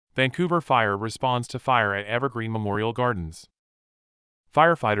Vancouver Fire responds to fire at Evergreen Memorial Gardens.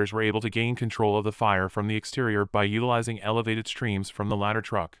 Firefighters were able to gain control of the fire from the exterior by utilizing elevated streams from the ladder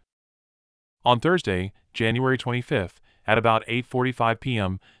truck. On Thursday, January 25th, at about 8:45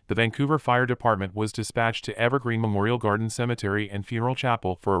 p.m., the Vancouver Fire Department was dispatched to Evergreen Memorial Gardens Cemetery and Funeral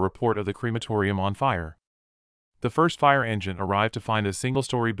Chapel for a report of the crematorium on fire. The first fire engine arrived to find a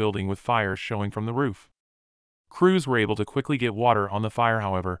single-story building with fire showing from the roof. Crews were able to quickly get water on the fire.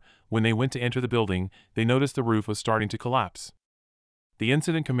 However, when they went to enter the building, they noticed the roof was starting to collapse. The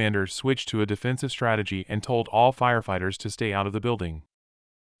incident commander switched to a defensive strategy and told all firefighters to stay out of the building.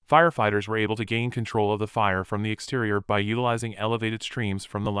 Firefighters were able to gain control of the fire from the exterior by utilizing elevated streams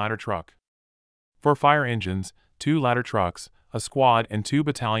from the ladder truck. 4 fire engines, 2 ladder trucks, a squad and 2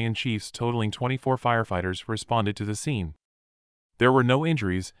 battalion chiefs totaling 24 firefighters responded to the scene. There were no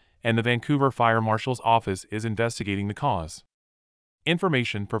injuries, and the Vancouver Fire Marshal's office is investigating the cause.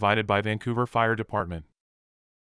 Information provided by Vancouver Fire Department.